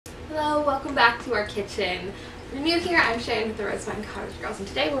welcome back to our kitchen. If you're new here, I'm Cheyenne with the Rosevine Cottage Girls, and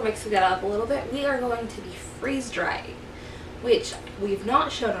today we're mixing it up a little bit. We are going to be freeze drying, which we've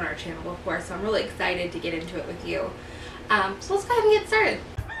not shown on our channel before, so I'm really excited to get into it with you. So let's go ahead and get started.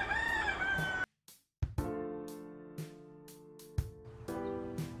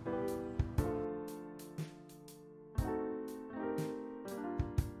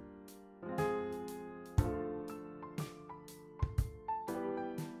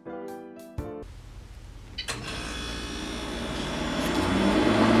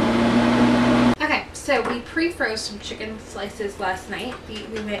 So we pre-froze some chicken slices last night. We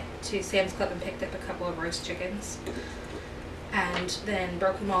went to Sam's Club and picked up a couple of roast chickens and then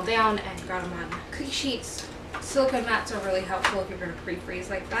broke them all down and got them on cookie sheets. Silicone mats are really helpful if you're going to pre-freeze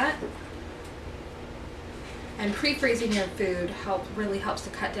like that. And pre-freezing your food really helps to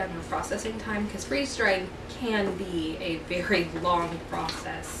cut down your processing time, because freeze drying can be a very long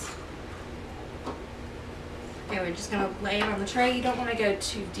process. And we're just going to lay it on the tray. You don't want to go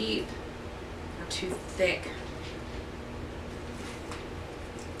too deep, too thick.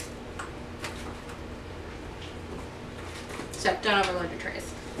 So don't overload your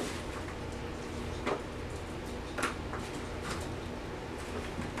trays.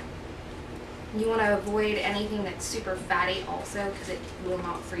 You want to avoid anything that's super fatty also, because it will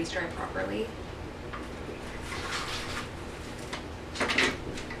not freeze dry properly. There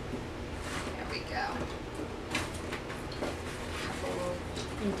we go. A couple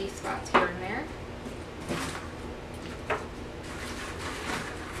empty spots here and there.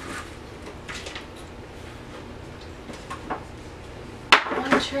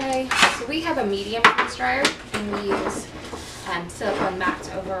 Tray. So we have a medium freeze dryer, and we use silicone mats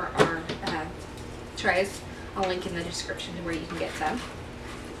over our trays. I'll link in the description to where you can get some.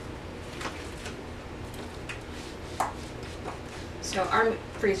 So our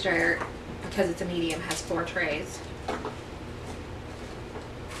freeze dryer, because it's a medium, has 4 trays.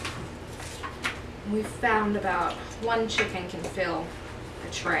 We've found about 1 chicken can fill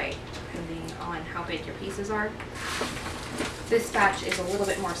a tray, depending on how big your pieces are. This batch is a little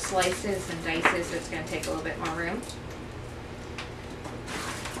bit more slices and dices, so it's going to take a little bit more room.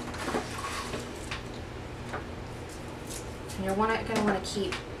 And you're going to want to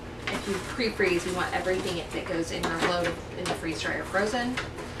keep, if you pre-freeze, you want everything that goes in your load in the freeze dryer frozen.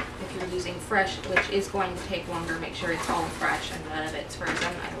 If you're using fresh, which is going to take longer, make sure it's all fresh and none of it's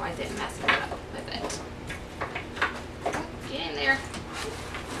frozen, otherwise it messes up with it. Get in there.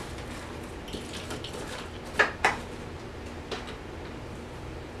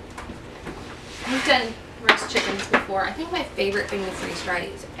 We've done roast chickens before. I think my favorite thing to freeze dry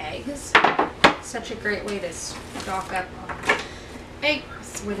is eggs. Such a great way to stock up on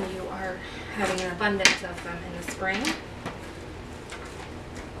eggs when you are having an abundance of them in the spring.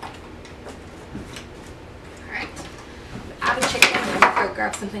 Alright, out of chicken. I'm going to go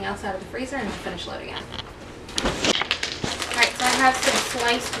grab something else out of the freezer and finish loading it. Alright, so I have some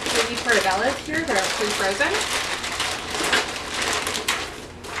sliced baby portobellos here that are pre-frozen.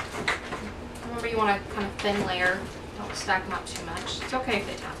 You want a kind of thin layer. Don't stack them up too much. It's okay if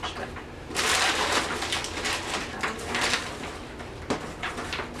they touch, but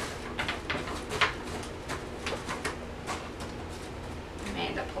I may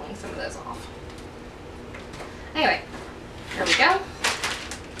end up pulling some of those off. Anyway, there we go.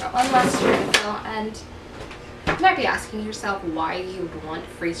 Got one less tray to fill, and you might be asking yourself why you would want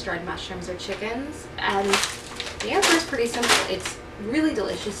freeze-dried mushrooms or chickens, and the answer is pretty simple. It's really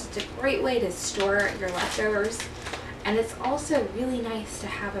delicious. It's a great way to store your leftovers, and it's also really nice to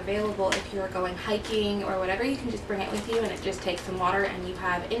have available if you're going hiking or whatever. You can just bring it with you, and it just takes some water, and you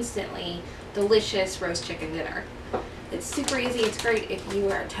have instantly delicious roast chicken dinner. It's super easy. It's great if you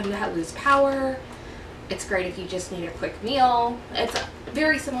tend to lose power. It's great if you just need a quick meal. It's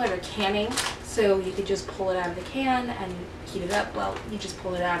very similar to canning, so you could just pull it out of the can and heat it up. Well, you just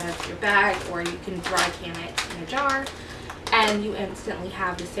pull it out of your bag, or you can dry can it in a jar, and you instantly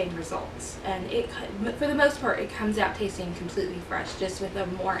have the same results. And it, for the most part, it comes out tasting completely fresh, just with a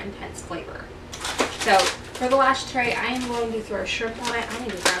more intense flavor. So for the last tray, I am going to throw shrimp on it. I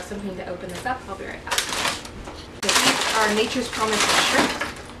need to grab something to open this up. I'll be right back. So these are Nature's Promise shrimp,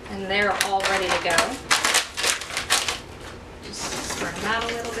 and they're all ready to go. Just spread them out a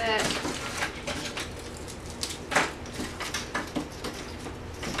little bit.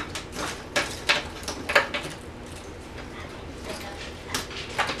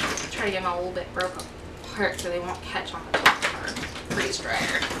 Try to get them a little bit broken apart so they won't catch on the top of our freeze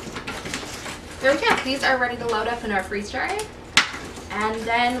dryer. There we go. These are ready to load up in our freeze dryer. and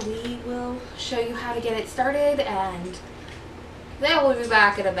then we will show you how to get it started, and then we'll be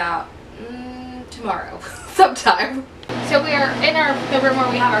back at about tomorrow sometime. So we are in the room where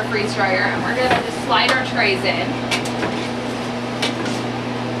we have our freeze dryer, and we're gonna just slide our trays in.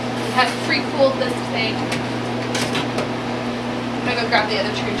 We have pre-cooled this thing. I'm gonna go grab the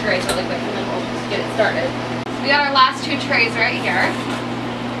other 2 trays really quick and then we'll just get it started. So we got our last 2 trays right here.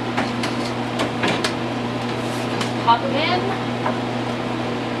 Pop them in.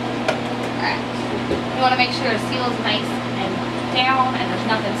 Alright. You want to make sure the seal is nice and down and there's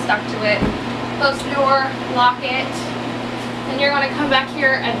nothing stuck to it. Close the door, lock it. Then you're going to come back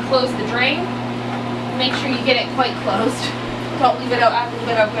here and close the drain. Make sure you get it quite closed. Don't leave it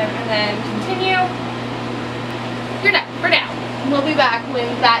open and then continue. You're done. We're down. We'll be back when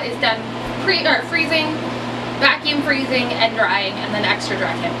that is done freezing, vacuum freezing, and drying, and then extra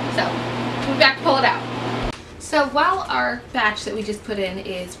dry him. So we'll be back to pull it out. So while our batch that we just put in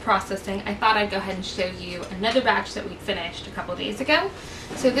is processing, I thought I'd go ahead and show you another batch that we finished a couple days ago.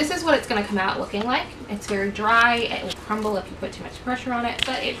 So this is what it's going to come out looking like. It's very dry. It will crumble if you put too much pressure on it,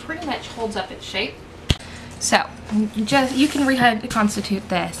 but it pretty much holds up its shape. So you can reconstitute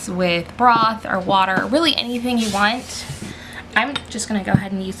this with broth or water, really anything you want. I'm just going to go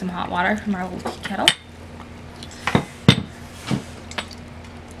ahead and use some hot water from our little tea kettle.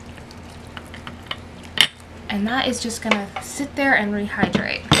 And that is just going to sit there and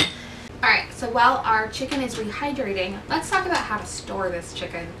rehydrate. Alright, so while our chicken is rehydrating, let's talk about how to store this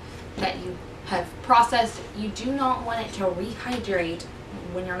chicken that you have processed. You do not want it to rehydrate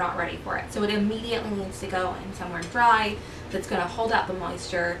when you're not ready for it. So it immediately needs to go in somewhere dry that's going to hold out the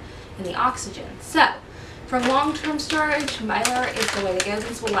moisture and the oxygen. So for long-term storage, Mylar is the way to go.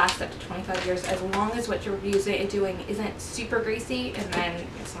 These will last up to 25 years as long as what you're doing isn't super greasy, and then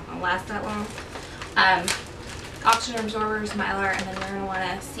it's not going to last that long. Oxygen absorbers, Mylar, and then you're going to want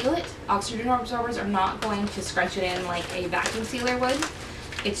to seal it. Oxygen absorbers are not going to scrunch it in like a vacuum sealer would.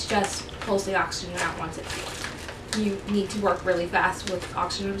 It's just pulls the oxygen out once it's sealed. You need to work really fast with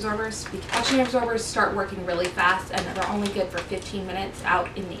oxygen absorbers. Oxygen absorbers start working really fast, and they're only good for 15 minutes out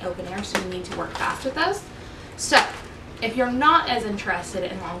in the open air, so you need to work fast with those. So if you're not as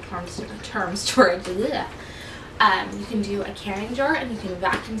interested in long-term storage, you can do a canning jar, and you can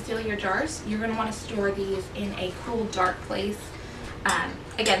vacuum seal your jars. You're going to want to store these in a cool, dark place.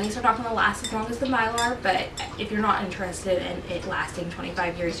 Again, these are not going to last as long as the Mylar, but if you're not interested in it lasting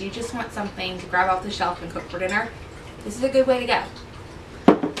 25 years, you just want something to grab off the shelf and cook for dinner, this is a good way to go.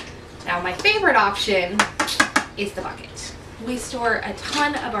 Now, my favorite option is the bucket. We store a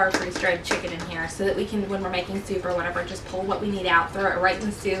ton of our freeze-dried chicken in here so that we can, when we're making soup or whatever, just pull what we need out, throw it right in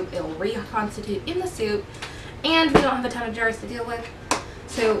the soup. It will reconstitute in the soup. And we don't have a ton of jars to deal with.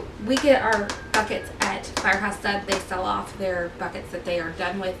 So we get our buckets at Firehouse Stud. They sell off their buckets that they are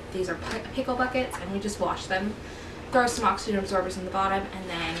done with. These are pickle buckets, and we just wash them. Throw some oxygen absorbers in the bottom, and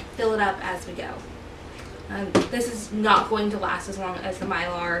then fill it up as we go. This is not going to last as long as the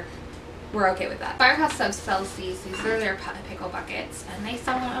Mylar. We're okay with that. Firehouse Stud sells these. These are their pickle buckets, and they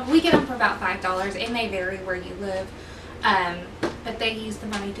sell them. We get them for about $5. It may vary where you live. But they use the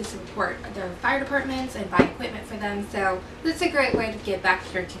money to support their fire departments and buy equipment for them. So this is a great way to give back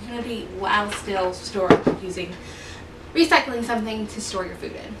to your community while still recycling something to store your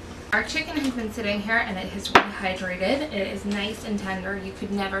food in. Our chicken has been sitting here and it has rehydrated. It is nice and tender. You could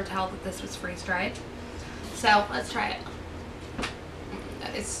never tell that this was freeze-dried. So let's try it.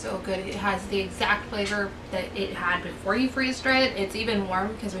 That is so good. It has the exact flavor that it had before you freeze-dried it. It's even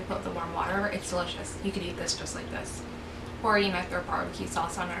warm because we put the warm water over it. It's delicious. You could eat this just like this. Or, you know, throw barbecue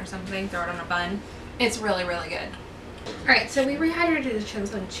sauce on it or something, throw it on a bun. It's really, really good. Alright, so we rehydrated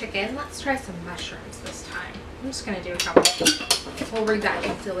some chicken. Let's try some mushrooms this time. I'm just going to do a couple. We'll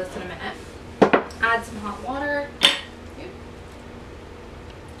re-vacuum seal this in a minute. Add some hot water. Get in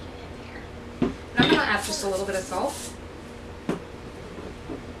here. And I'm going to add just a little bit of salt. I'm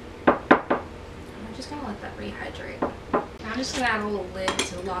just going to let that rehydrate. Now I'm just going to add a little lid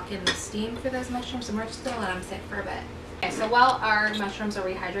to lock in the steam for those mushrooms, and we're just going to let them sit for a bit. Okay, so while our mushrooms are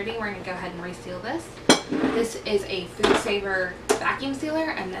rehydrating, we're going to go ahead and reseal this. This is a Food Saver vacuum sealer,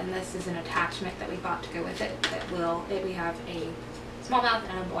 and then this is an attachment that we bought to go with it. We have a small mouth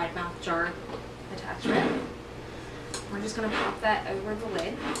and a wide mouth jar attachment. We're just going to pop that over the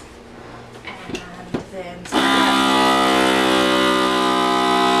lid, and then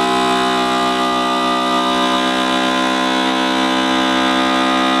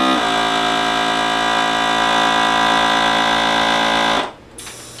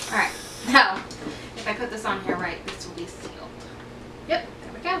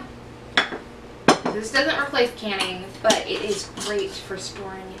this doesn't replace canning, but it is great for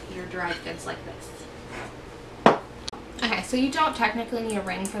storing your dried goods like this. Okay, so you don't technically need a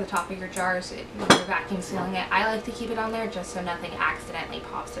ring for the top of your jars when you're vacuum sealing it. I like to keep it on there just so nothing accidentally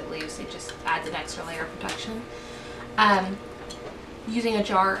pops it loose. It just adds an extra layer of protection. Using a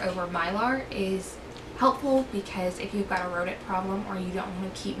jar over Mylar is helpful because if you've got a rodent problem or you don't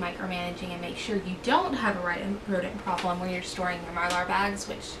want to keep micromanaging and make sure you don't have a rodent problem where you're storing your Mylar bags,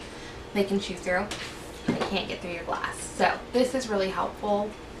 which they can chew through, they can't get through your glass. So this is really helpful.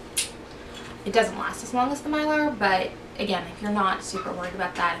 It doesn't last as long as the Mylar, but again, if you're not super worried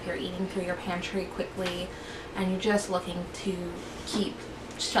about that, if you're eating through your pantry quickly and you're just looking to keep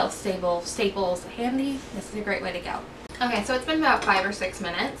shelf staples handy, this is a great way to go. Okay, so it's been about 5 or 6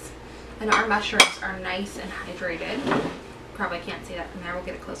 minutes and our mushrooms are nice and hydrated. Probably can't see that from there. We'll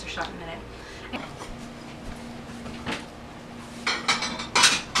get a closer shot in a minute.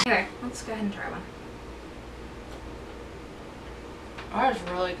 Anyway, let's go ahead and try one. Oh, that is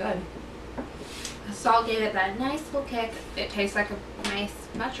really good. The salt gave it that nice little kick. It tastes like a nice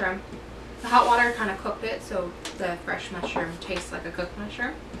mushroom. The hot water kind of cooked it, so the fresh mushroom tastes like a cooked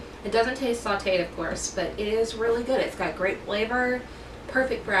mushroom. It doesn't taste sauteed, of course, but it is really good. It's got great flavor,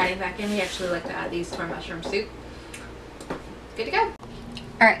 perfect for adding back in. We actually like to add these to our mushroom soup. Good to go.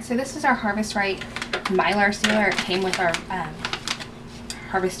 Alright, so this is our Harvest Right Mylar sealer. It came with our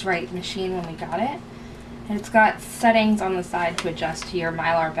Harvest Right machine when we got it. And it's got settings on the side to adjust to your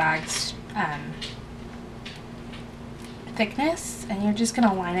Mylar bag's thickness, and you're just going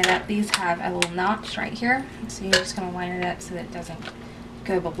to line it up. These have a little notch right here, so you're just going to line it up so that it doesn't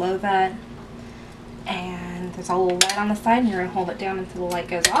go below that. And there's a little light on the side, and you're going to hold it down until the light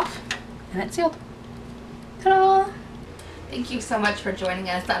goes off, and it's sealed. Ta-da! Thank you so much for joining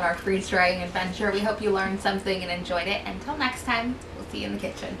us on our freeze drying adventure. We hope you learned something and enjoyed it. Until next time, we'll see you in the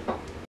kitchen.